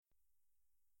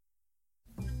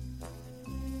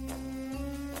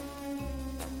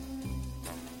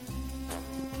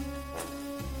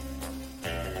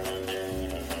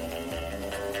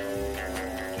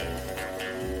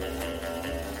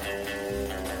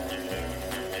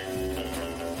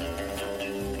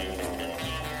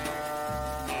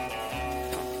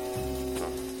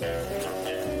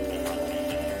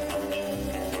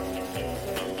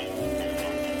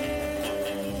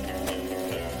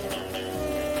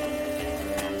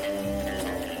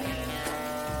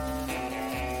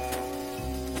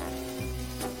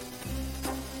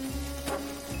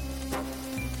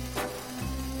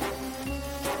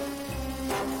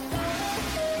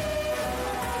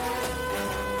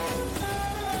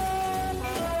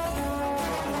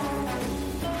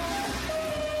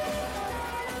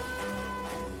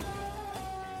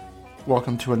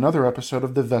Welcome to another episode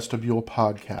of the Vestibule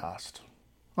Podcast.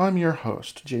 I'm your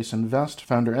host, Jason Vest,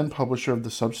 founder and publisher of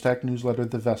the Substack newsletter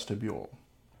The Vestibule.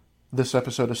 This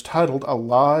episode is titled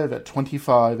Alive at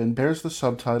 25 and bears the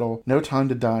subtitle No Time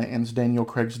to Die ends Daniel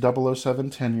Craig's 007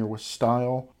 tenure with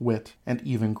style, wit, and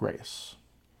even grace.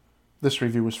 This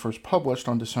review was first published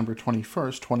on December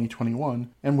 21st,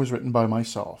 2021, and was written by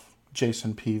myself,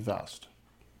 Jason P. Vest.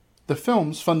 The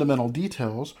film's fundamental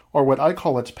details, or what I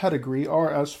call its pedigree, are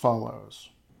as follows.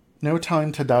 No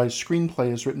Time to Die's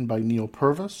screenplay is written by Neil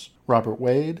Purvis, Robert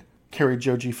Wade, Cary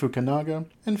Joji Fukunaga,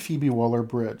 and Phoebe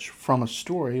Waller-Bridge, from a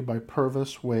story by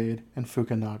Purvis, Wade, and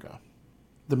Fukunaga.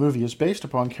 The movie is based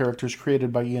upon characters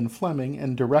created by Ian Fleming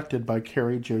and directed by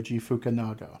Cary Joji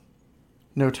Fukunaga.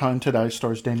 No Time to Die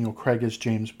stars Daniel Craig as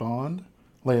James Bond,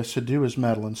 Léa Seydoux as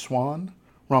Madeleine Swan,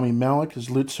 Rami Malek as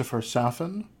Lucifer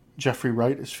Safin, Jeffrey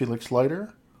Wright as Felix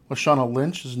Leiter, Lashana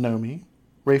Lynch as Nomi,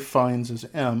 Ralph Fiennes as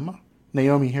M,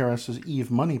 Naomi Harris as Eve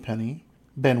Moneypenny,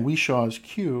 Ben Whishaw as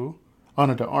Q,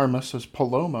 Ana de Armas as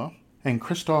Paloma, and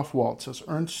Christoph Waltz as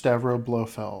Ernst Stavro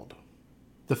Blofeld.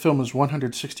 The film is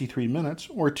 163 minutes,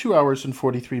 or 2 hours and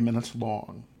 43 minutes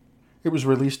long. It was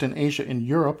released in Asia and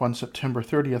Europe on September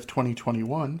 30th,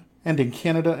 2021, and in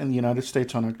Canada and the United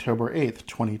States on October 8th,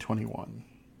 2021.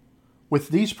 With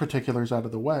these particulars out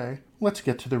of the way, let's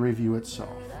get to the review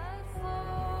itself.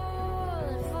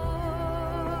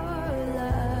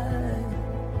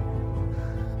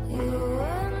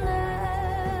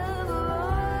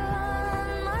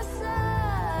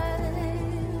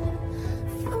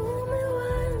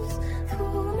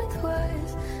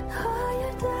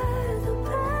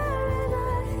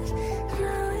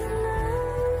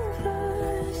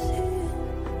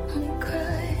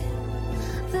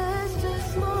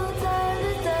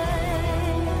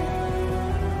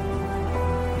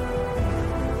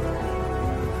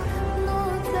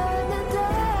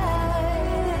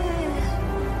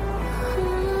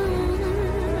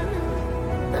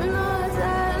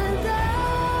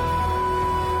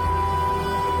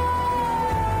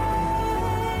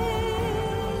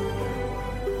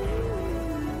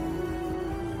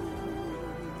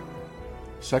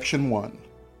 Section 1.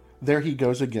 There He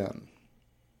Goes Again.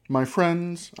 My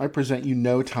friends, I present you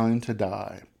No Time to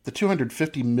Die, the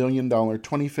 $250 million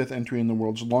 25th entry in the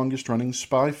world's longest-running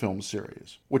spy film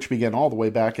series, which began all the way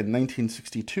back in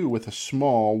 1962 with a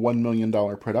small $1 million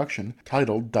production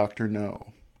titled Dr.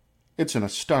 No. It's an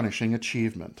astonishing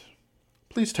achievement.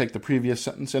 Please take the previous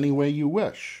sentence any way you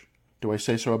wish. Do I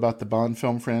say so about the Bond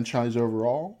film franchise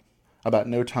overall? About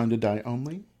No Time to Die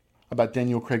only? About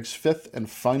Daniel Craig's fifth and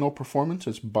final performance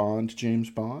as Bond, James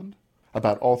Bond?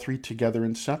 About all three together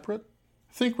and separate?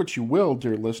 Think what you will,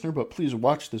 dear listener, but please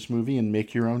watch this movie and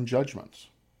make your own judgments.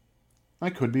 I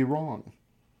could be wrong.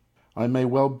 I may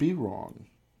well be wrong.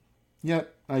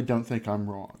 Yet, I don't think I'm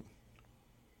wrong.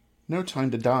 No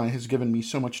Time to Die has given me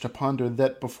so much to ponder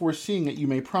that before seeing it you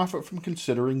may profit from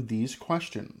considering these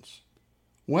questions.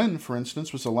 When, for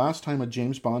instance, was the last time a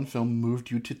James Bond film moved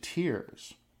you to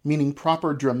tears? Meaning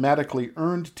proper dramatically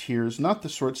earned tears, not the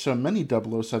sort so many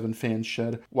 007 fans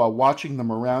shed while watching the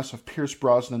morass of Pierce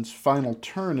Brosnan's final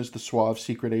turn as the suave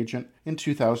secret agent in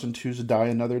 2002's Die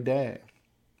Another Day.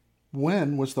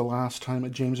 When was the last time a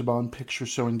James Bond picture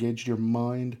so engaged your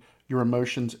mind, your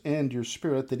emotions, and your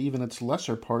spirit that even its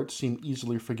lesser parts seem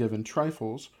easily forgiven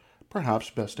trifles, perhaps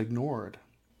best ignored?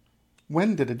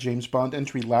 When did a James Bond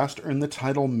entry last earn the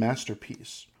title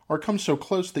masterpiece? Or come so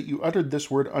close that you uttered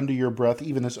this word under your breath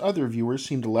even as other viewers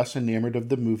seemed less enamored of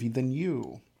the movie than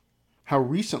you? How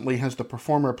recently has the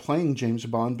performer playing James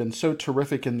Bond been so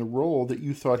terrific in the role that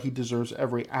you thought he deserves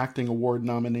every acting award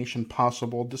nomination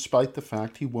possible despite the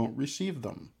fact he won't receive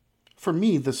them? For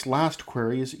me, this last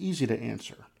query is easy to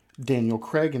answer. Daniel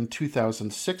Craig in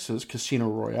 2006's Casino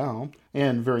Royale,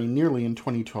 and very nearly in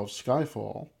 2012's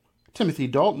Skyfall. Timothy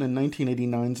Dalton in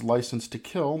 1989's License to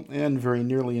Kill, and very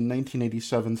nearly in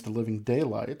 1987's The Living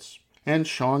Daylights, and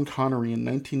Sean Connery in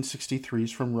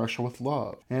 1963's From Russia with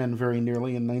Love, and very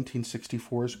nearly in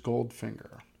 1964's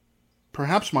Goldfinger.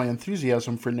 Perhaps my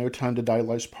enthusiasm for No Time to Die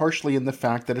lies partially in the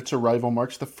fact that its arrival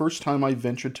marks the first time I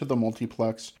ventured to the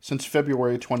multiplex since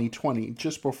February 2020,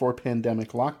 just before pandemic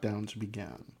lockdowns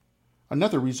began.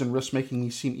 Another reason risks making me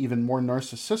seem even more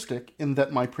narcissistic in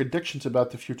that my predictions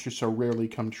about the future so rarely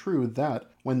come true that,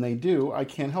 when they do, I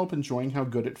can't help enjoying how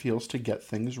good it feels to get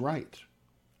things right.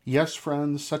 Yes,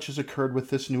 friends, such has occurred with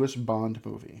this newest Bond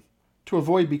movie. To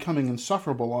avoid becoming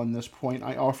insufferable on this point,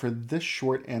 I offer this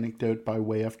short anecdote by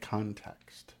way of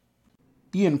context.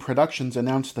 Eon Productions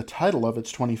announced the title of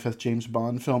its 25th James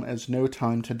Bond film as No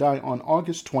Time to Die on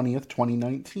August 20th,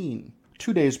 2019.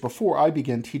 2 days before I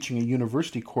began teaching a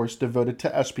university course devoted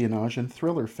to espionage and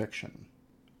thriller fiction.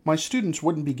 My students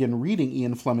wouldn't begin reading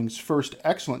Ian Fleming's first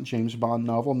excellent James Bond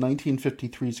novel,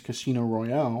 1953's Casino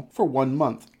Royale, for 1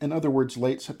 month, in other words,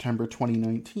 late September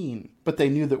 2019, but they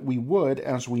knew that we would,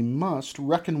 as we must,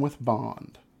 reckon with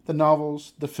Bond. The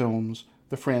novels, the films,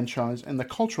 the franchise, and the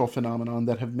cultural phenomenon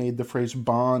that have made the phrase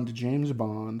Bond James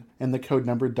Bond and the code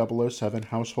number 007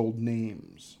 household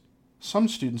names. Some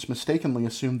students mistakenly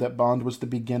assumed that Bond was the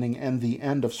beginning and the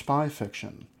end of spy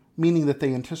fiction, meaning that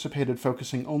they anticipated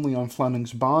focusing only on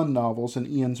Fleming's Bond novels and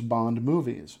Ian's Bond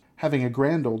movies, having a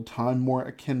grand old time more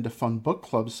akin to fun book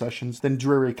club sessions than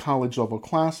dreary college-level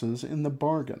classes in the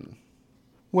bargain.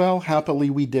 Well, happily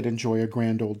we did enjoy a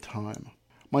grand old time.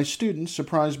 My students,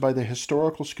 surprised by the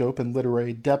historical scope and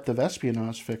literary depth of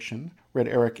espionage fiction, read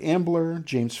Eric Ambler,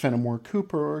 James Fenimore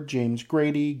Cooper, James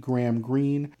Grady, Graham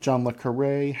Greene, John le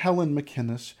Carré, Helen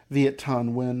McInnes, Viet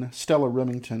Thanh Nguyen, Stella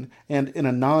Remington, and in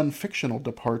a non-fictional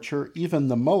departure, even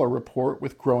the Mueller Report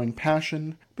with growing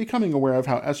passion, becoming aware of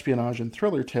how espionage and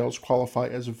thriller tales qualify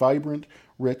as vibrant,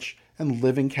 rich, and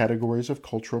living categories of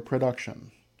cultural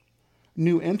production.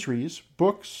 New entries,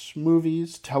 books,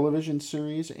 movies, television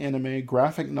series, anime,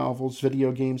 graphic novels,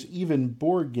 video games, even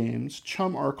board games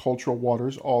chum our cultural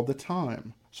waters all the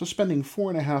time. So spending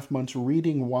 4.5 months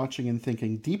reading, watching, and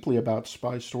thinking deeply about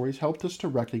spy stories helped us to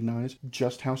recognize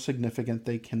just how significant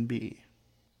they can be.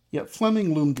 Yet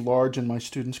Fleming loomed large in my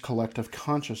students' collective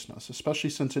consciousness, especially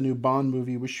since a new Bond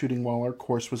movie was shooting while our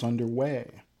course was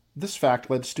underway. This fact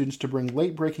led students to bring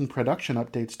late-breaking production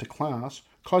updates to class,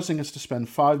 causing us to spend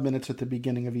 5 minutes at the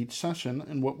beginning of each session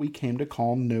in what we came to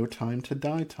call No Time to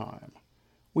Die time.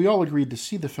 We all agreed to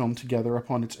see the film together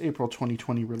upon its April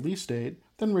 2020 release date,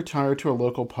 then retire to a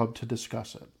local pub to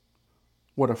discuss it.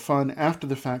 What a fun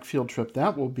after-the-fact field trip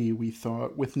that will be, we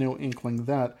thought, with no inkling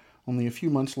that, only a few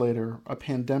months later, a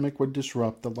pandemic would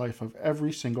disrupt the life of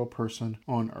every single person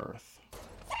on Earth.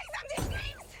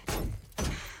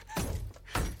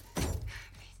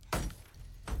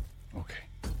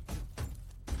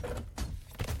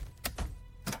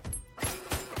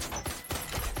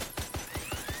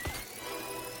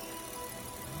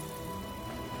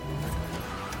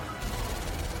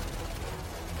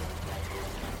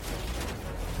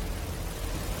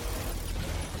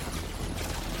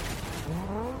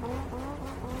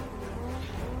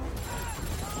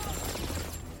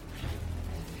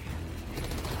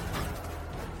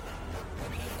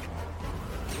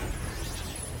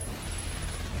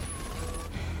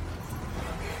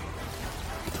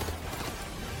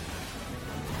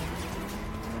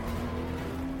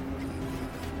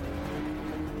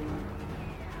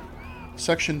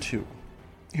 Section 2.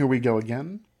 Here we go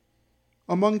again.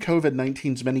 Among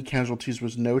COVID-19's many casualties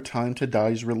was No Time to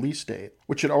Die's release date,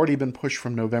 which had already been pushed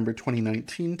from November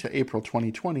 2019 to April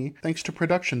 2020 thanks to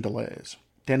production delays.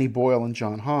 Danny Boyle and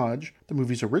John Hodge, the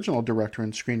movie's original director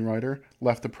and screenwriter,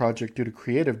 left the project due to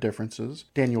creative differences.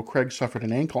 Daniel Craig suffered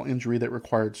an ankle injury that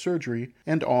required surgery,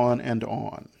 and on and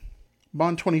on.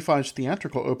 Bond 25's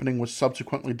theatrical opening was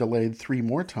subsequently delayed 3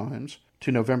 more times,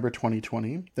 to November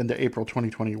 2020, then to April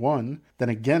 2021, then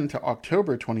again to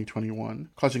October 2021,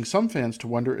 causing some fans to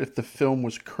wonder if the film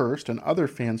was cursed and other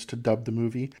fans to dub the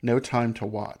movie No Time to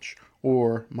Watch,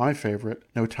 or, my favorite,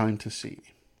 No Time to See.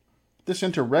 This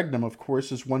interregnum, of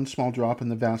course, is one small drop in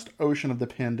the vast ocean of the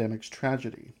pandemic's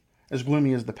tragedy. As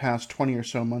gloomy as the past 20 or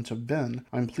so months have been,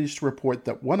 I'm pleased to report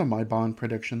that one of my Bond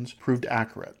predictions proved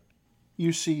accurate.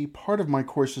 You see, part of my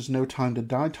course's No Time to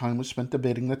Die time was spent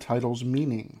debating the title's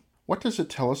meaning. What does it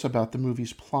tell us about the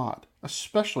movie's plot,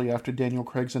 especially after Daniel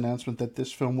Craig's announcement that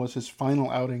this film was his final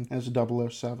outing as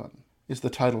 007? Is the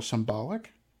title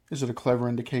symbolic? Is it a clever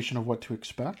indication of what to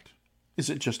expect? Is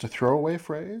it just a throwaway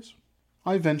phrase?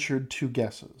 I ventured 2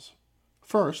 guesses.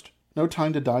 First, No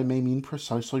Time to Die may mean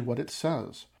precisely what it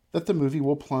says, that the movie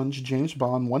will plunge James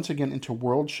Bond once again into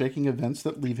world-shaking events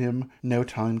that leave him no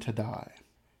time to die.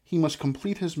 He must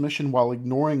complete his mission while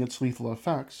ignoring its lethal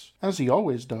effects, as he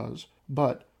always does,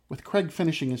 but with Craig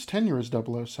finishing his tenure as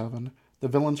 007, the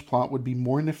villain's plot would be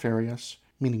more nefarious,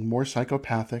 meaning more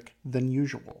psychopathic, than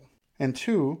usual. And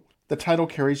 2, the title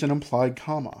carries an implied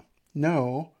comma.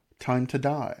 No time to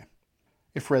die.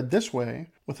 If read this way,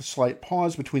 with a slight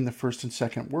pause between the first and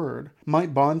second word,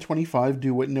 might Bond 25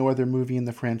 do what no other movie in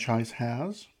the franchise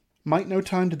has? Might No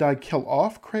Time to Die kill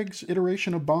off Craig's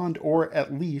iteration of Bond, or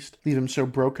at least leave him so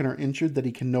broken or injured that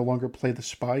he can no longer play the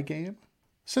spy game?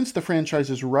 Since the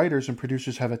franchise's writers and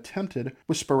producers have attempted,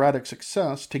 with sporadic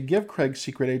success, to give Craig's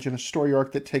secret agent a story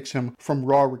arc that takes him from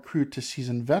raw recruit to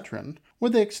seasoned veteran,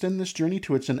 would they extend this journey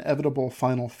to its inevitable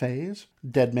final phase,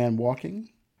 Dead Man Walking?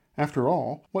 After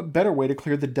all, what better way to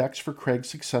clear the decks for Craig's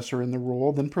successor in the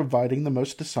role than providing the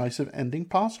most decisive ending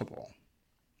possible?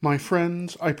 My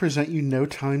friends, I present you No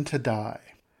Time to Die.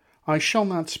 I shall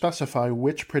not specify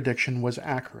which prediction was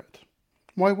accurate.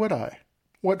 Why would I?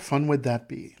 What fun would that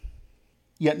be?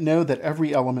 Yet know that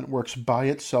every element works by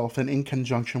itself and in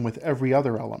conjunction with every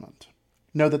other element.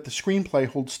 Know that the screenplay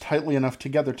holds tightly enough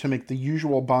together to make the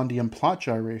usual Bondian plot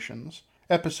gyrations,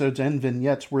 episodes and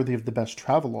vignettes worthy of the best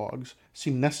travelogues,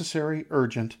 seem necessary,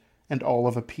 urgent, and all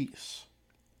of a piece.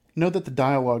 Know that the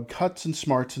dialogue cuts and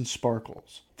smarts and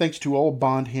sparkles, thanks to old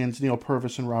Bond hands Neil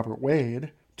Purvis and Robert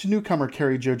Wade, to newcomer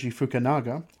Cary Joji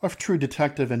Fukunaga, of True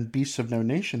Detective and Beasts of No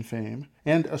Nation fame,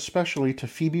 and especially to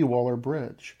Phoebe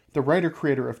Waller-Bridge, the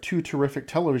writer-creator of two terrific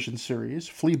television series,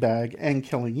 Fleabag and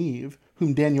Killing Eve,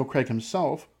 whom Daniel Craig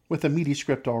himself, with a meaty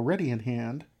script already in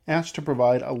hand, asked to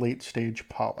provide a late-stage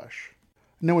polish.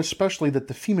 Know especially that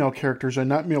the female characters are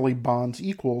not merely Bond's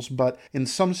equals, but, in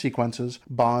some sequences,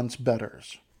 Bond's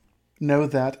betters. Know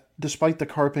that, despite the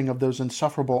carping of those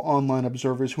insufferable online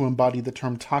observers who embody the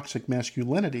term toxic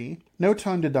masculinity, No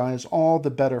Time to Die is all the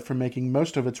better for making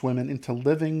most of its women into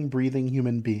living, breathing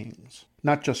human beings.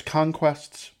 Not just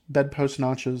conquests, bedpost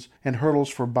notches, and hurdles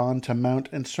for Bond to mount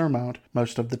and surmount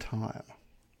most of the time.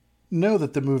 Know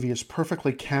that the movie is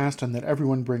perfectly cast and that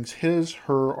everyone brings his,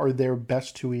 her, or their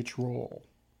best to each role.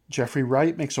 Jeffrey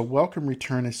Wright makes a welcome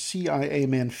return as CIA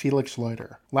man Felix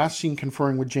Leiter, last seen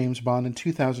conferring with James Bond in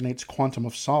 2008's Quantum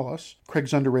of Solace,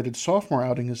 Craig's underrated sophomore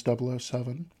outing as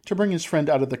 007, to bring his friend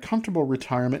out of the comfortable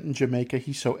retirement in Jamaica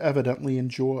he so evidently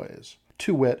enjoys.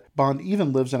 To wit, Bond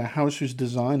even lives in a house whose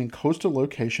design and coastal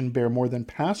location bear more than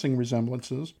passing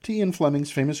resemblances to Ian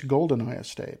Fleming's famous Goldeneye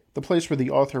estate, the place where the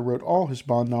author wrote all his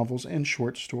Bond novels and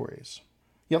short stories.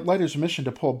 Yet Leiter's mission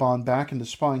to pull Bond back into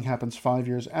spying happens 5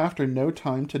 years after No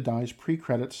Time to Die's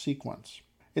pre-credits sequence,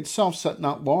 itself set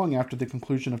not long after the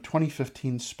conclusion of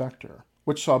 2015's Spectre,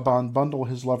 which saw Bond bundle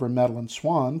his lover Madeleine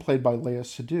Swann, played by Léa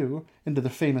Seydoux, into the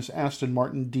famous Aston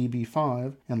Martin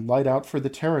DB5 and light out for the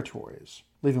territories,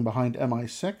 leaving behind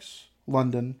MI6,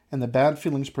 London, and the bad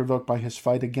feelings provoked by his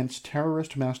fight against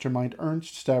terrorist mastermind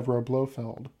Ernst Stavro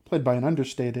Blofeld, played by an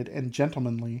understated and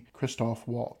gentlemanly Christoph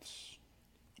Waltz.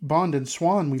 Bond and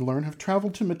Swann, we learn, have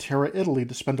traveled to Matera, Italy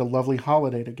to spend a lovely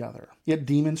holiday together, yet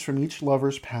demons from each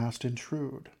lover's past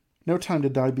intrude. No Time to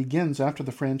Die begins after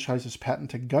the franchise's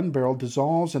patented gun barrel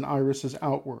dissolves and irises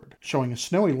outward, showing a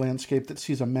snowy landscape that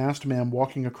sees a masked man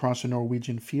walking across a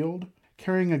Norwegian field,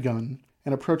 carrying a gun,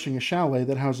 and approaching a chalet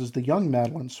that houses the young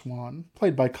Madeleine Swann,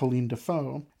 played by Colleen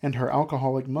Defoe, and her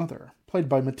alcoholic mother, played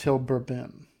by Mathilde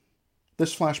Burbin.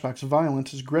 This flashback's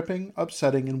violence is gripping,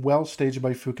 upsetting, and well staged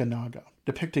by Fukunaga,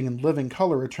 depicting in living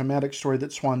color a traumatic story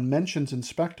that Swann mentions in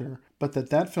Spectre, but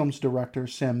that film's director,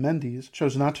 Sam Mendes,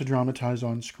 chose not to dramatize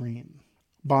on screen.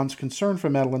 Bond's concern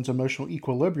for Madeleine's emotional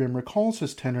equilibrium recalls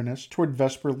his tenderness toward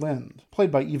Vesper Lynd,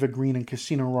 played by Eva Green in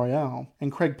Casino Royale,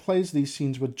 and Craig plays these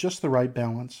scenes with just the right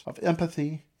balance of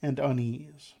empathy and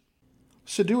unease.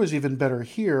 Seydoux is even better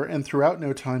here and throughout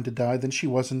No Time to Die than she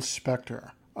was in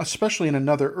Spectre, especially in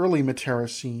another early Matera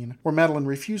scene, where Madeleine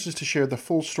refuses to share the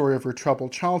full story of her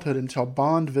troubled childhood until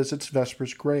Bond visits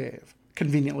Vesper's grave,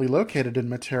 conveniently located in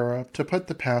Matera, to put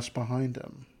the past behind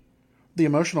him. The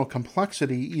emotional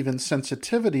complexity, even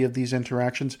sensitivity of these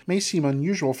interactions may seem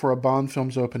unusual for a Bond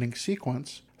film's opening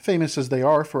sequence, famous as they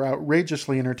are for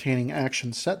outrageously entertaining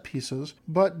action set pieces,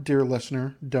 but, dear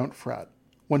listener, don't fret.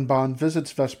 When Bond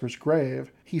visits Vesper's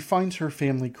grave, he finds her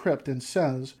family crypt and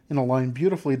says, in a line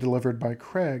beautifully delivered by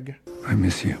Craig, "I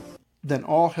miss you." Then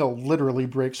all hell literally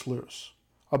breaks loose.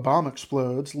 A bomb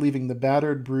explodes, leaving the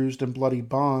battered, bruised, and bloody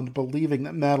Bond believing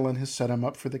that Madeleine has set him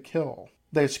up for the kill.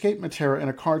 They escape Matera in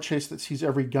a car chase that sees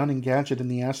every gun and gadget in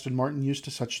the Aston Martin used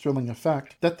to such thrilling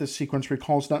effect that this sequence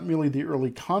recalls not merely the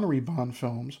early Connery Bond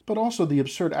films, but also the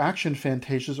absurd action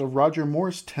fantasias of Roger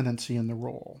Moore's tendency in the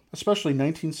role, especially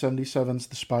 1977's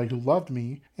The Spy Who Loved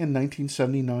Me and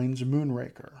 1979's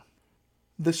Moonraker.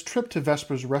 This trip to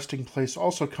Vesper's resting place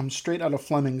also comes straight out of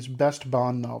Fleming's best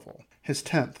Bond novel, his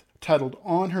 10th, titled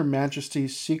On Her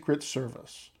Majesty's Secret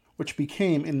Service, which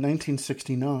became, in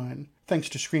 1969, thanks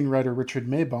to screenwriter Richard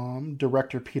Maibaum,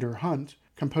 director Peter Hunt,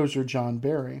 composer John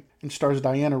Barry, and stars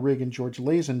Diana Rigg and George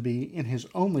Lazenby in his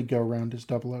only go-round as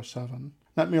 007,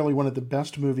 not merely one of the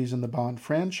best movies in the Bond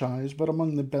franchise, but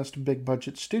among the best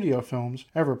big-budget studio films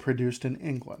ever produced in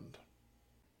England.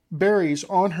 Barry's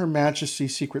On Her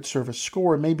Majesty's Secret Service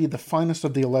score may be the finest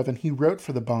of the 11 he wrote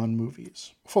for the Bond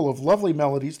movies, full of lovely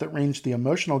melodies that range the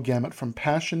emotional gamut from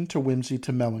passion to whimsy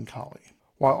to melancholy,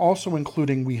 while also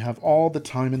including We Have All the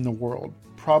Time in the World,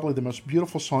 probably the most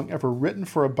beautiful song ever written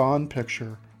for a Bond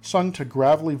picture, sung to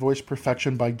gravelly voice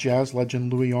perfection by jazz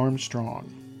legend Louis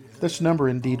Armstrong. This number,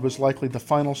 indeed, was likely the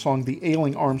final song the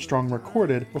ailing Armstrong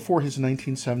recorded before his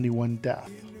 1971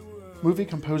 death. Movie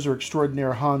composer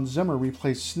extraordinaire Hans Zimmer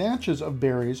replaced snatches of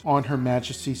Barry's On Her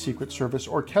Majesty's Secret Service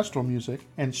orchestral music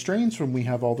and strains from We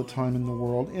Have All the Time in the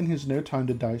World in his No Time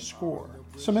to Die score,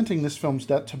 cementing this film's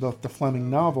debt to both the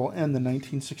Fleming novel and the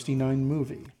 1969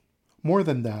 movie. More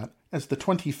than that, as the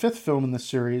 25th film in the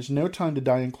series, No Time to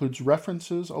Die includes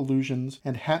references, allusions,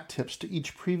 and hat tips to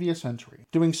each previous entry,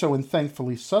 doing so in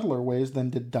thankfully subtler ways than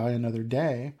did Die Another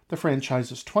Day, the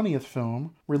franchise's 20th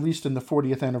film, released in the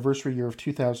 40th anniversary year of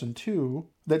 2002,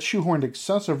 that shoehorned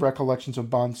excessive recollections of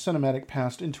Bond's cinematic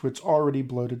past into its already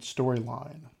bloated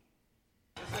storyline.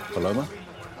 Paloma?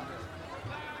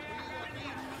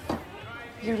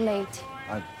 You're late.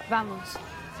 Vamos.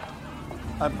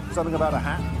 Something about a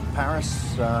hat?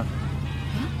 Paris, Huh?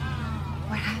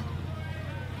 What hat?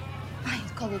 Ay,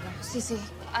 código. Sí.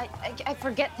 I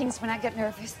forget things when I get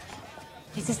nervous.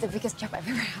 This is the biggest job I've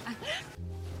ever had.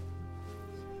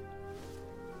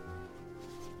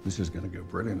 This is gonna go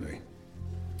brilliantly.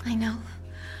 I know.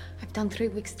 I've done 3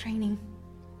 weeks training.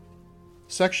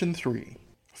 Section 3.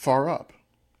 Far Up.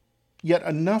 Yet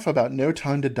enough about No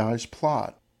Time to Die's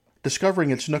plot. Discovering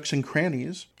its nooks and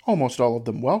crannies, almost all of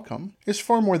them welcome, is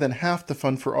far more than half the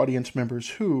fun for audience members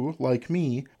who, like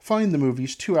me, find the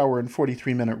movie's 2-hour and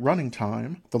 43-minute running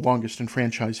time, the longest in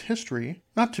franchise history,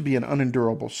 not to be an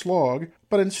unendurable slog,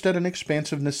 but instead an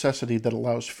expansive necessity that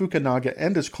allows Fukunaga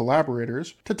and his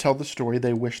collaborators to tell the story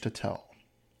they wish to tell.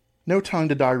 No Time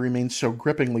to Die remains so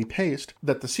grippingly paced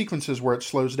that the sequences where it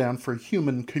slows down for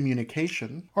human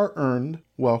communication are earned,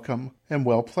 welcome, and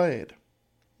well played.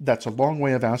 That's a long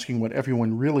way of asking what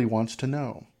everyone really wants to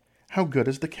know. How good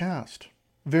is the cast?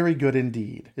 Very good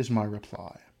indeed, is my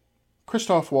reply.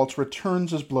 Christoph Waltz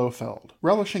returns as Blofeld,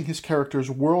 relishing his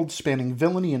character's world-spanning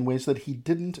villainy in ways that he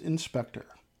didn't in Spectre.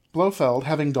 Blofeld,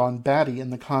 having gone batty in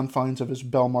the confines of his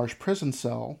Belmarsh prison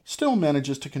cell, still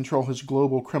manages to control his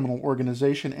global criminal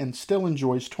organization and still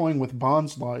enjoys toying with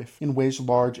Bond's life in ways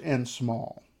large and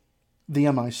small. The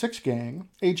MI6 gang,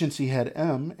 Agency Head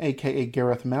M, aka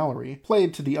Gareth Mallory,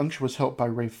 played to the unctuous hilt by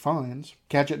Ralph Fiennes,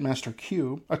 Gadget Master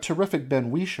Q, a terrific Ben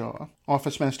Whishaw,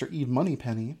 Office Master Eve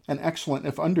Moneypenny, an excellent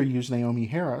if underused Naomi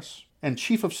Harris, and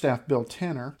Chief of Staff Bill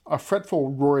Tanner, a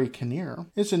fretful Rory Kinnear,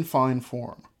 is in fine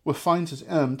form, with Fiennes'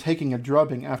 M taking a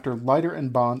drubbing after Leiter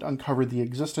and Bond uncovered the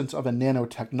existence of a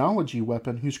nanotechnology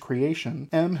weapon whose creation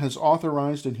M has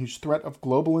authorized and whose threat of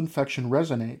global infection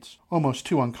resonates, almost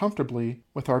too uncomfortably,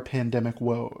 with our pandemic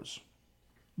woes.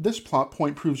 This plot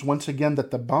point proves once again that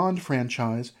the Bond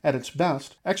franchise, at its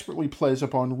best, expertly plays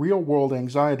upon real-world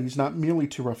anxieties not merely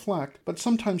to reflect, but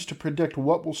sometimes to predict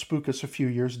what will spook us a few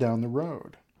years down the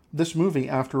road. This movie,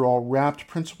 after all, wrapped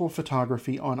principal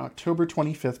photography on October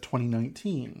 25,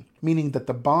 2019, meaning that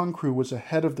the Bond crew was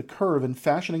ahead of the curve in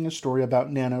fashioning a story about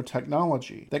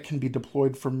nanotechnology that can be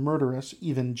deployed for murderous,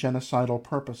 even genocidal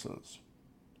purposes.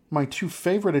 My 2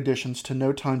 favorite additions to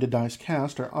No Time to Die's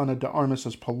cast are Ana de Armas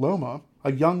as Paloma,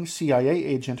 a young CIA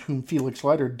agent whom Felix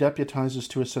Leiter deputizes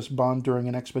to assist Bond during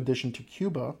an expedition to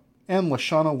Cuba, and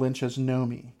Lashana Lynch as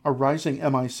Nomi, a rising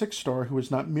MI6 star who has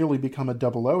not merely become a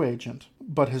 00 agent,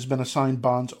 but has been assigned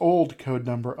Bond's old code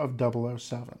number of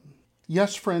 007.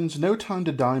 Yes, friends, No Time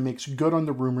to Die makes good on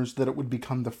the rumors that it would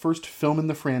become the first film in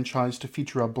the franchise to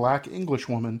feature a black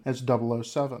Englishwoman as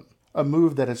 007, a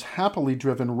move that has happily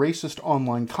driven racist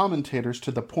online commentators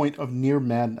to the point of near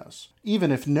madness, even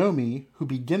if Nomi, who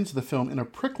begins the film in a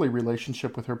prickly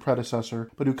relationship with her predecessor,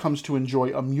 but who comes to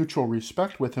enjoy a mutual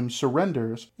respect with him,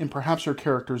 surrenders, in perhaps her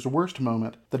character's worst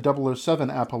moment, the 007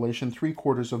 appellation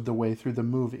 3/4 of the way through the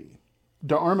movie.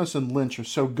 De Armas and Lynch are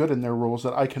so good in their roles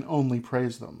that I can only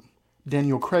praise them.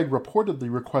 Daniel Craig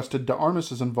reportedly requested De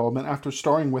Armas' involvement after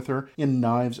starring with her in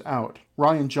Knives Out,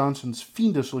 Rian Johnson's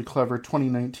fiendishly clever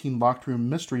 2019 locked room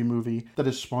mystery movie that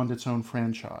has spawned its own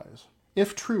franchise.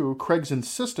 If true, Craig's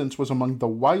insistence was among the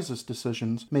wisest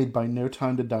decisions made by No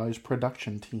Time to Die's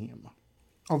production team.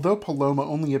 Although Paloma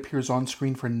only appears on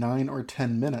screen for 9 or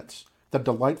 10 minutes, the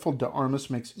delightful De Armas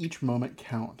makes each moment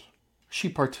count. She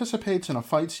participates in a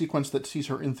fight sequence that sees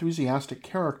her enthusiastic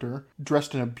character,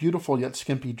 dressed in a beautiful yet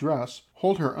skimpy dress,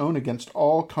 hold her own against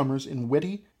all comers in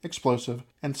witty, explosive,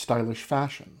 and stylish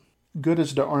fashion. Good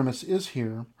as De Armas is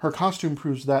here, her costume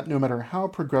proves that no matter how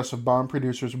progressive Bond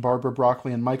producers Barbara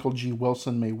Broccoli and Michael G.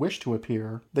 Wilson may wish to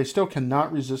appear, they still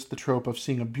cannot resist the trope of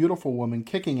seeing a beautiful woman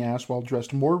kicking ass while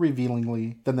dressed more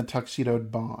revealingly than the tuxedoed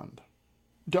Bond.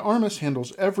 De Armas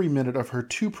handles every minute of her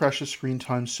too precious screen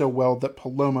time so well that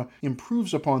Paloma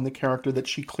improves upon the character that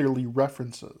she clearly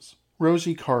references.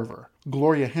 Rosie Carver,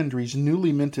 Gloria Hendry's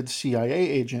newly minted CIA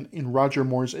agent in Roger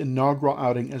Moore's inaugural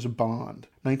outing as Bond,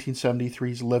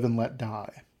 1973's Live and Let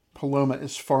Die. Paloma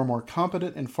is far more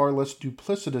competent and far less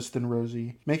duplicitous than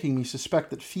Rosie, making me suspect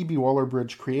that Phoebe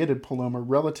Waller-Bridge created Paloma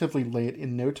relatively late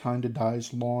in No Time to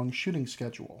Die's long shooting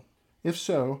schedule. If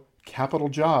so, capital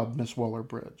job, Miss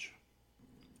Waller-Bridge.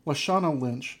 Lashana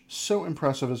Lynch, so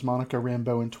impressive as Monica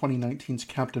Rambeau in 2019's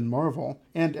Captain Marvel,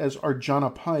 and as Arjana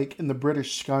Pike in the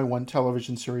British Sky One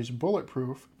television series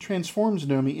Bulletproof, transforms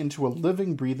Nomi into a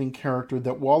living, breathing character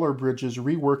that Waller-Bridge's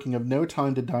reworking of No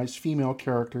Time to Die's female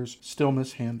characters still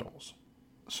mishandles.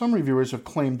 Some reviewers have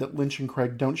claimed that Lynch and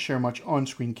Craig don't share much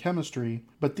on-screen chemistry,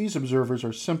 but these observers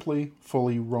are simply,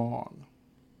 fully wrong.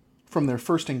 From their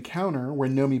first encounter, where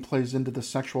Nomi plays into the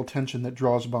sexual tension that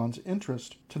draws Bond's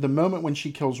interest, to the moment when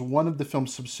she kills one of the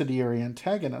film's subsidiary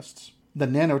antagonists, the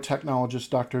nanotechnologist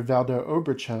Dr. Valdo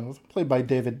Obrachev, played by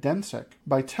David Dencik,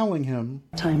 by telling him,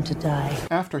 "Time to die,"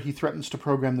 after he threatens to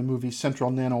program the movie's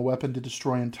central nanoweapon to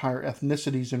destroy entire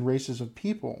ethnicities and races of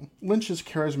people, Lynch's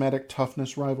charismatic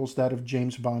toughness rivals that of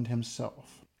James Bond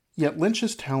himself. Yet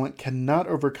Lynch's talent cannot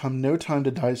overcome No Time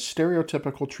to Die's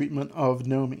stereotypical treatment of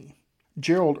Nomi.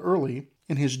 Gerald Early,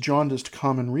 in his jaundiced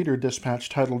common reader dispatch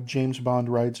titled James Bond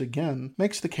Rides Again,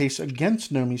 makes the case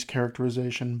against Nomi's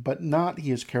characterization, but not, he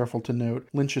is careful to note,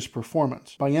 Lynch's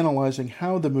performance, by analyzing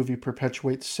how the movie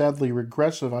perpetuates sadly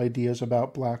regressive ideas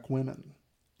about black women.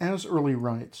 As Early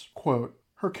writes, quote,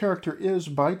 "Her character is,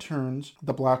 by turns,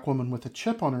 the black woman with a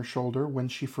chip on her shoulder when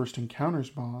she first encounters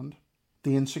Bond,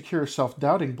 the insecure,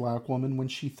 self-doubting black woman when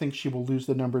she thinks she will lose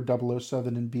the number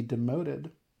 007 and be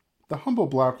demoted, the humble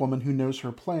black woman who knows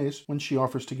her place when she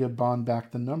offers to give Bond back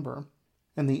the number,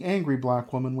 and the angry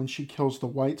black woman when she kills the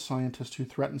white scientist who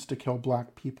threatens to kill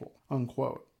black people,"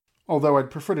 unquote. Although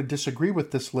I'd prefer to disagree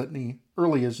with this litany,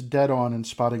 Early is dead on in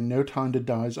spotting No Time to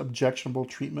Die's objectionable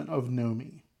treatment of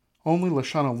Nomi. Only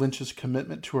Lashana Lynch's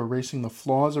commitment to erasing the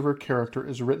flaws of her character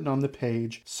as written on the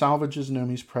page salvages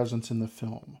Nomi's presence in the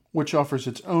film, which offers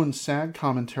its own sad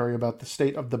commentary about the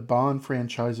state of the Bond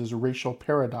franchise's racial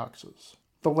paradoxes.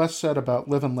 The less said about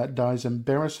Live and Let Die's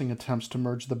embarrassing attempts to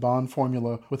merge the Bond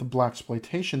formula with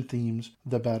blaxploitation themes,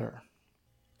 the better.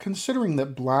 Considering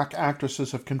that black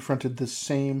actresses have confronted this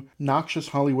same noxious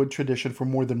Hollywood tradition for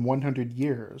more than 100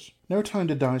 years, No Time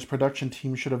to Die's production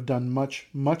team should have done much,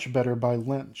 much better by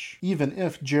Lynch, even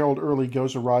if Gerald Early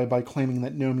goes awry by claiming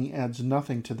that Nomi adds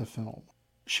nothing to the film.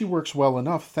 She works well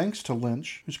enough thanks to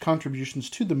Lynch, whose contributions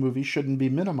to the movie shouldn't be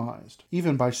minimized,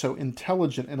 even by so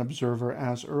intelligent an observer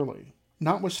as Early.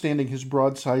 Notwithstanding his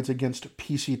broadsides against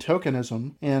PC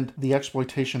tokenism and the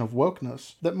exploitation of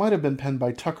wokeness that might have been penned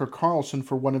by Tucker Carlson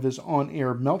for one of his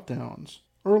on-air meltdowns,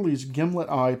 Early's gimlet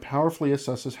eye powerfully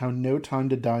assesses how No Time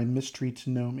to Die mistreats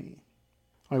Nomi.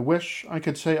 I wish I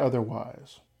could say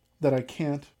otherwise. That I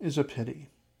can't is a pity.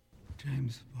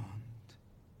 James Bond,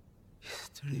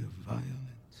 history of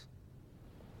violence,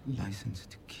 license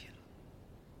to kill.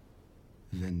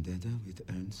 Vendetta with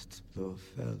Ernst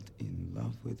Blofeld, in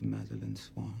love with Madeleine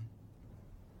Swan.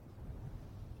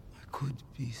 I could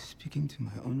be speaking to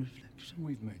my own reflection.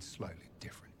 We've made slightly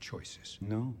different choices.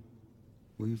 No.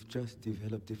 We've just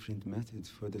developed different methods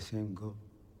for the same goal.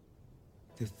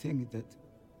 The thing that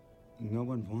no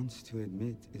one wants to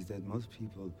admit is that most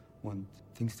people want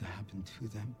things to happen to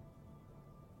them.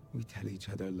 We tell each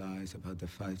other lies about the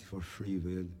fight for free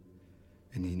will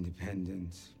and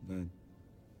independence, but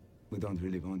we don't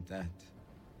really want that.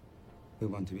 We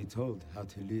want to be told how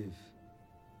to live,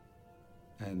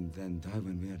 and then die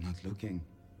when we are not looking.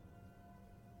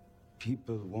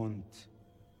 People want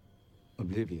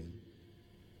oblivion,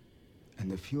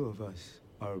 and a few of us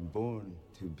are born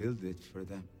to build it for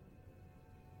them.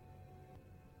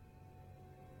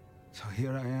 So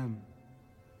here I am,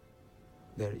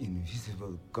 their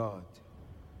invisible God,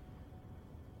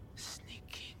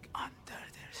 sneaking under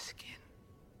their skin.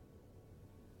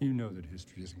 You know that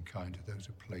history isn't kind to those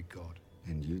who play God.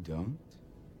 And you don't?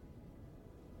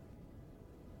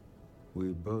 We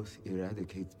both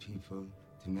eradicate people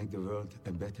to make the world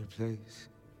a better place.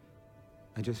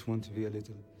 I just want to be a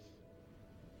little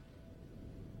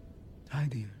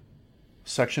tidier.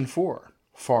 Section 4.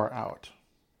 Far Out.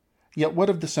 Yet what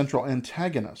of the central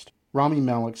antagonist, Rami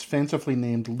Malek's fancifully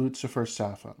named Lucifer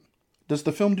Safin? Does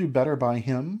the film do better by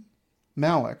him?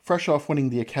 Malek, fresh off winning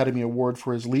the Academy Award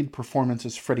for his lead performance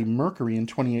as Freddie Mercury in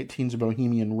 2018's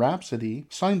Bohemian Rhapsody,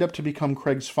 signed up to become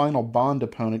Craig's final Bond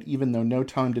opponent even though No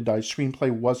Time to Die's screenplay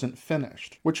wasn't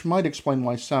finished, which might explain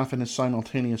why Safin is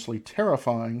simultaneously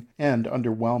terrifying and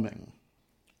underwhelming.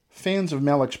 Fans of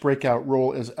Malick's breakout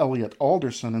role as Elliot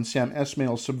Alderson in Sam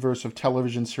Esmail's subversive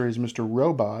television series Mr.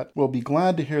 Robot will be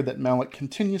glad to hear that Malick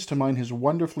continues to mine his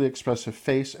wonderfully expressive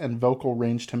face and vocal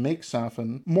range to make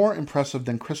Safin more impressive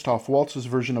than Christoph Waltz's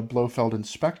version of Blofeld in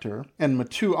Spectre, and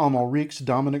Mathieu Amalric's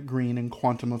Dominic Green in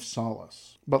Quantum of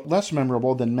Solace, but less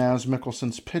memorable than Mads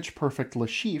Mikkelsen's pitch-perfect Le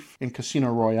Chiffre in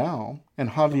Casino Royale,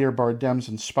 and Javier Bardem's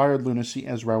inspired lunacy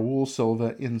as Raul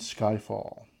Silva in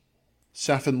Skyfall.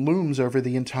 Safin looms over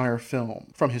the entire film,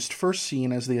 from his first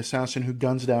scene as the assassin who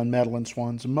guns down Madeleine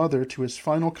Swan's mother to his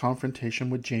final confrontation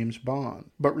with James Bond,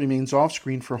 but remains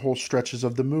off-screen for whole stretches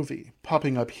of the movie,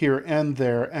 popping up here and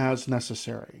there as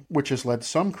necessary, which has led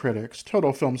some critics,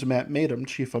 Total Film's Matt Madam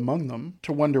chief among them,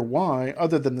 to wonder why,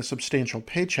 other than the substantial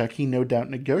paycheck he no doubt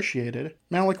negotiated,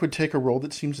 Malick would take a role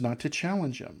that seems not to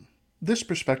challenge him. This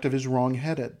perspective is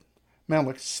wrong-headed.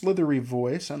 Malick's slithery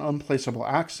voice and unplaceable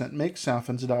accent make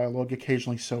Safin's dialogue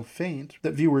occasionally so faint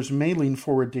that viewers may lean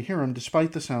forward to hear him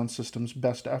despite the sound system's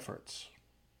best efforts.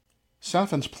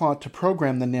 Safin's plot to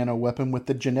program the nano-weapon with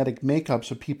the genetic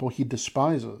makeups of people he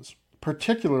despises,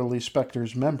 particularly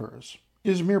Spectre's members,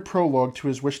 is mere prologue to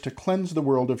his wish to cleanse the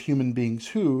world of human beings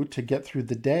who, to get through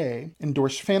the day,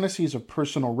 endorse fantasies of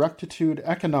personal rectitude,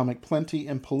 economic plenty,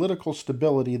 and political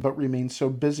stability, but remain so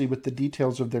busy with the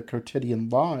details of their quotidian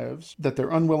lives that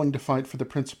they're unwilling to fight for the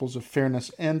principles of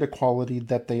fairness and equality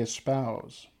that they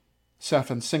espouse.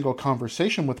 Safin's single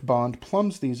conversation with Bond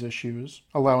plumbs these issues,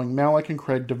 allowing Malick and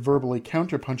Craig to verbally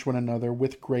counterpunch one another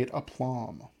with great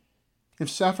aplomb. If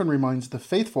Safin reminds the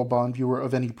faithful Bond viewer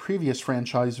of any previous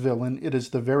franchise villain, it is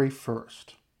the very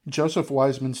first. Joseph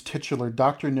Wiseman's titular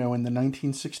Dr. No in the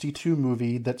 1962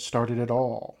 movie that started it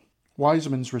all.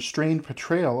 Wiseman's restrained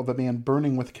portrayal of a man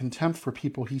burning with contempt for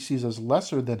people he sees as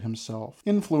lesser than himself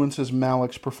influences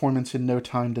Malick's performance in No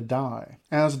Time to Die,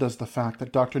 as does the fact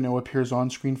that Dr. No appears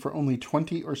on screen for only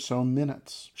 20 or so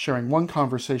minutes, sharing one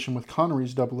conversation with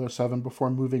Connery's 007 before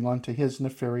moving on to his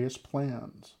nefarious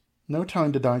plans. No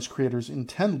Time to Die's creators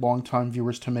intend longtime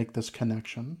viewers to make this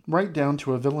connection, right down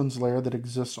to a villain's lair that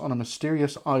exists on a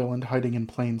mysterious island hiding in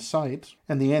plain sight,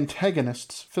 and the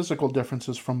antagonist's physical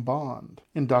differences from Bond,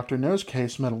 in Dr. No's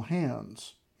case, metal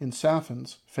hands, in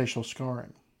Safin's, facial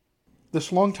scarring.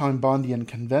 This longtime Bondian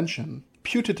convention,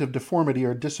 putative deformity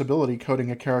or disability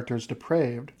coding a character as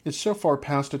depraved, is so far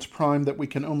past its prime that we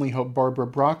can only hope Barbara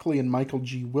Broccoli and Michael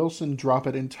G. Wilson drop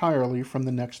it entirely from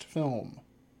the next film.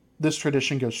 This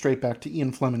tradition goes straight back to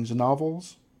Ian Fleming's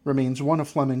novels, remains one of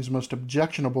Fleming's most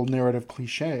objectionable narrative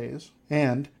cliches,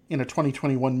 and, in a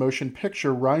 2021 motion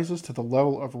picture, rises to the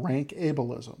level of rank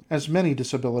ableism, as many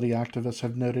disability activists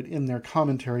have noted in their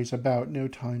commentaries about No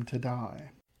Time to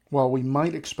Die. While we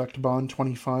might expect Bond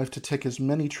 25 to tick as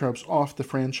many tropes off the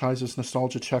franchise's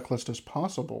nostalgia checklist as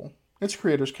possible, its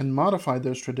creators can modify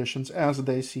those traditions as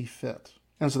they see fit,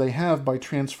 as they have by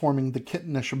transforming the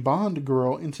kittenish Bond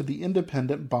girl into the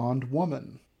independent Bond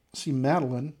woman. See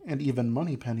Madeleine and even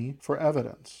Moneypenny for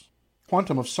evidence.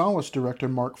 Quantum of Solace director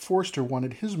Mark Forster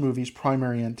wanted his movie's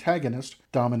primary antagonist,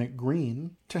 Dominic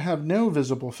Green, to have no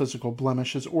visible physical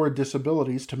blemishes or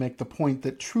disabilities to make the point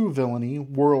that true villainy,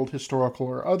 world, historical,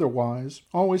 or otherwise,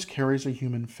 always carries a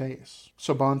human face.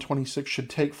 So Bond 26 should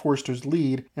take Forster's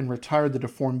lead and retire the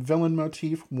deformed villain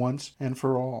motif once and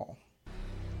for all.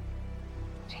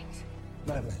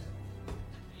 Madeleine.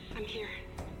 I'm here.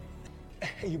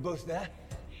 Are you both there?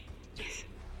 Yes.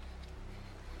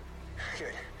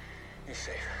 Good. You're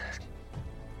safe.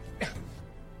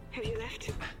 Have you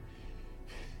left?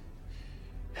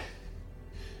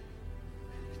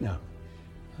 No.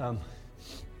 I'm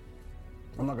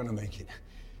not gonna make it.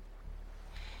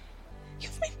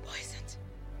 You've been poisoned.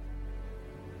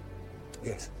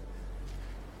 Yes.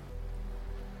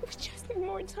 We just need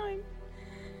more time.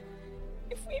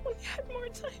 If we only had more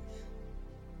time.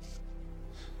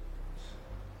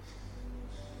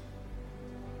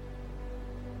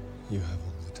 You have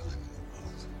all the time in the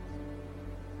world.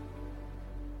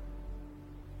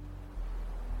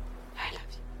 I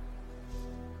love you.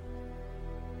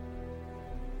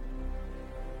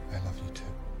 I love you too.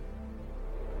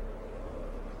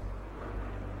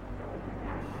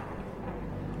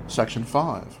 Section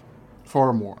 5.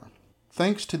 Far more.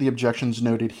 Thanks to the objections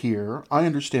noted here, I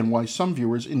understand why some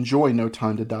viewers enjoy No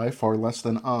Time to Die far less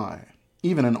than I.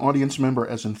 Even an audience member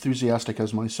as enthusiastic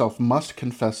as myself must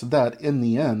confess that, in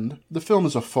the end, the film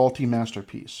is a faulty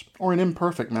masterpiece, or an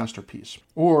imperfect masterpiece,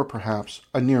 or perhaps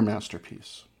a near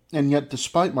masterpiece. And yet,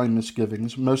 despite my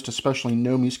misgivings, most especially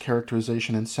Nomi's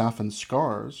characterization and Safin's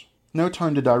scars, No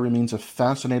Time to Die remains a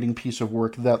fascinating piece of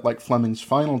work that, like Fleming's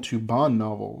final 2 Bond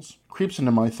novels, creeps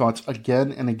into my thoughts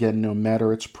again and again no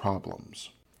matter its problems.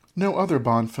 No other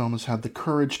Bond film has had the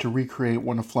courage to recreate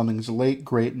one of Fleming's late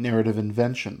great narrative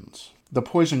inventions, the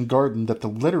poison garden that the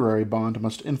literary Bond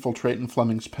must infiltrate in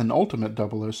Fleming's penultimate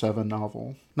 007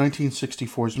 novel,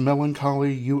 1964's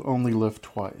melancholy You Only Live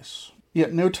Twice.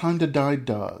 Yet No Time to Die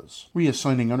does,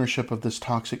 reassigning ownership of this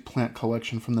toxic plant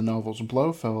collection from the novel's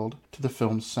Blofeld to the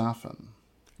film's Safin.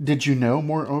 Did you know,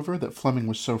 moreover, that Fleming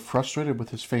was so frustrated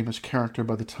with his famous character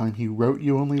by the time he wrote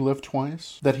You Only Live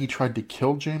Twice that he tried to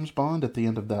kill James Bond at the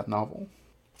end of that novel?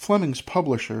 Fleming's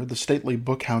publisher, the stately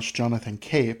bookhouse Jonathan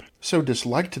Cape, so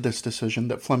disliked this decision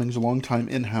that Fleming's longtime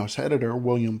in-house editor,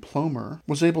 William Plomer,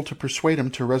 was able to persuade him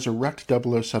to resurrect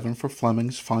 007 for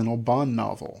Fleming's final Bond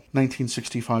novel,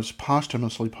 1965's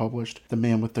posthumously published The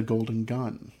Man with the Golden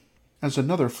Gun. As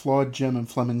another flawed gem in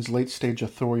Fleming's late-stage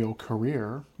authorial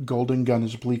career, Golden Gun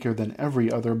is bleaker than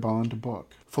every other Bond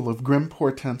book, full of grim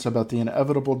portents about the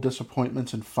inevitable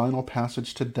disappointments and final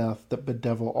passage to death that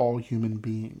bedevil all human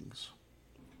beings.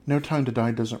 No Time to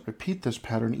Die doesn't repeat this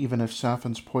pattern, even if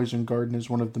Safin's Poison Garden is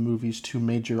one of the movie's two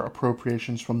major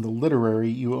appropriations from the literary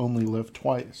You Only Live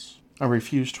Twice. I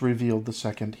refuse to reveal the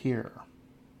second here.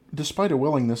 Despite a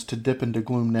willingness to dip into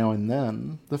gloom now and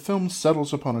then, the film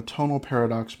settles upon a tonal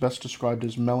paradox best described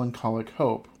as melancholic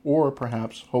hope, or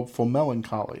perhaps hopeful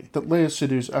melancholy, that Léa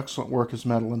Seydoux's excellent work as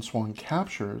Madeleine Swann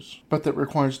captures, but that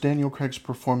requires Daniel Craig's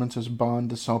performance as Bond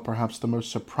to sell perhaps the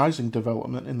most surprising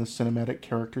development in the cinematic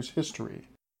character's history.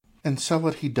 And sell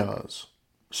it he does.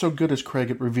 So good is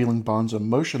Craig at revealing Bond's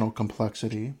emotional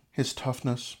complexity, his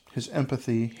toughness, his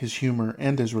empathy, his humor,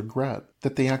 and his regret,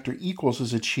 that the actor equals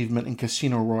his achievement in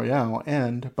Casino Royale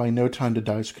and, by No Time to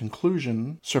Die's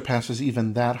conclusion, surpasses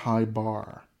even that high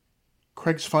bar.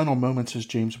 Craig's final moments as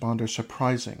James Bond are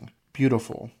surprising,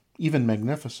 beautiful, even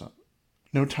magnificent.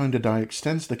 No Time to Die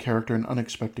extends the character in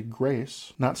unexpected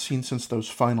grace, not seen since those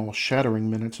final, shattering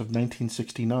minutes of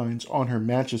 1969's On Her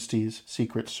Majesty's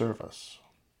Secret Service.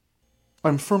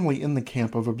 I'm firmly in the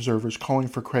camp of observers calling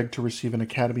for Craig to receive an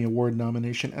Academy Award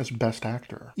nomination as Best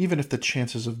Actor, even if the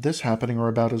chances of this happening are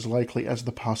about as likely as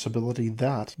the possibility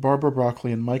that Barbara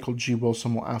Broccoli and Michael G.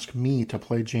 Wilson will ask me to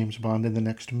play James Bond in the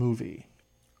next movie.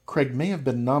 Craig may have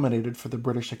been nominated for the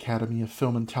British Academy of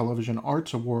Film and Television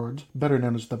Arts Awards, better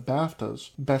known as the BAFTAs,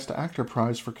 Best Actor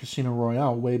Prize for Casino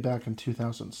Royale way back in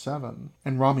 2007,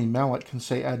 and Rami Malek can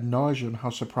say ad nauseum how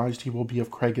surprised he will be if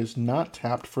Craig is not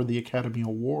tapped for the Academy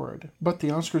Award. But the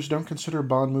Oscars don't consider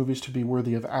Bond movies to be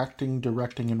worthy of acting,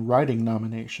 directing, and writing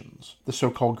nominations, the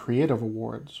so-called creative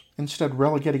awards, instead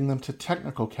relegating them to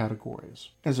technical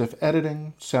categories, as if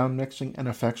editing, sound mixing, and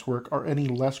effects work are any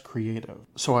less creative.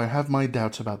 So I have my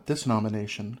doubts about this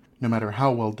nomination, no matter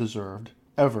how well deserved,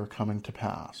 ever coming to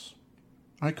pass.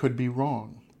 I could be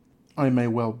wrong. I may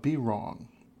well be wrong.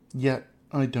 Yet,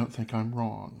 I don't think I'm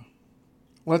wrong.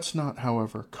 Let's not,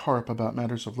 however, carp about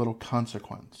matters of little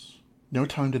consequence. No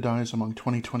Time to Die is among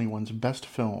 2021's best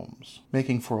films,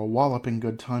 making for a walloping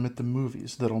good time at the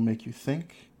movies that'll make you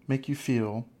think, make you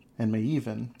feel, and may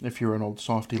even, if you're an old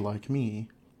softy like me,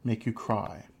 make you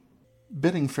cry.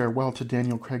 Bidding farewell to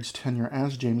Daniel Craig's tenure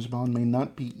as James Bond may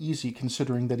not be easy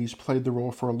considering that he's played the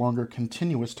role for a longer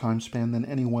continuous time span than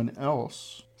anyone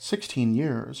else. 16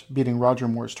 years, beating Roger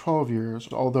Moore's 12 years,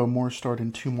 although Moore starred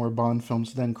in 2 more Bond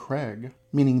films than Craig,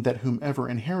 meaning that whomever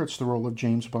inherits the role of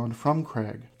James Bond from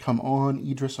Craig, come on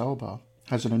Idris Elba,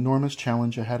 has an enormous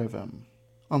challenge ahead of him.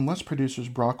 Unless producers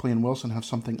Broccoli and Wilson have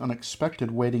something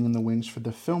unexpected waiting in the wings for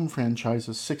the film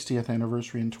franchise's 60th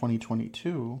anniversary in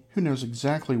 2022, who knows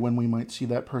exactly when we might see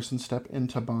that person step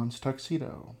into Bond's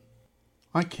tuxedo?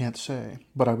 I can't say,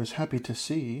 but I was happy to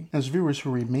see, as viewers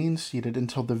who remain seated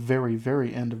until the very,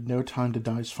 very end of No Time to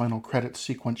Die's final credits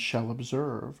sequence shall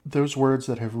observe, those words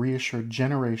that have reassured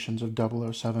generations of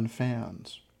 007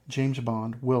 fans. James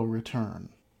Bond will return.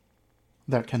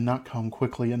 That cannot come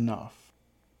quickly enough.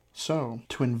 So,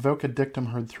 to invoke a dictum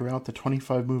heard throughout the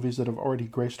 25 movies that have already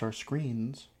graced our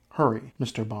screens, hurry,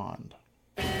 Mr. Bond.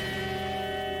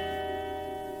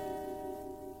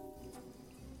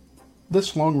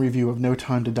 This long review of No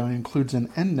Time to Die includes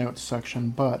an endnotes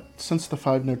section, but since the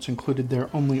 5 notes included there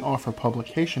only offer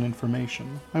publication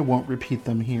information, I won't repeat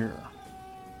them here.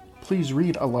 Please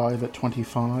read Alive at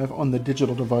 25 on the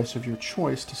digital device of your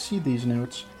choice to see these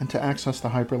notes and to access the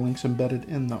hyperlinks embedded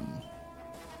in them.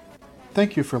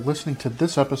 Thank you for listening to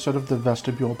this episode of the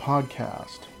Vestibule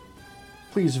Podcast.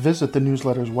 Please visit the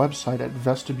newsletter's website at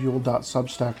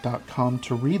vestibule.substack.com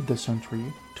to read this entry,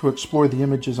 to explore the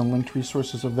images and linked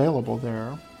resources available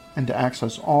there, and to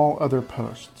access all other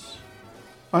posts.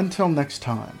 Until next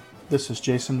time, this is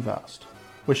Jason Vest,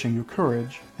 wishing you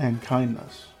courage and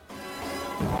kindness.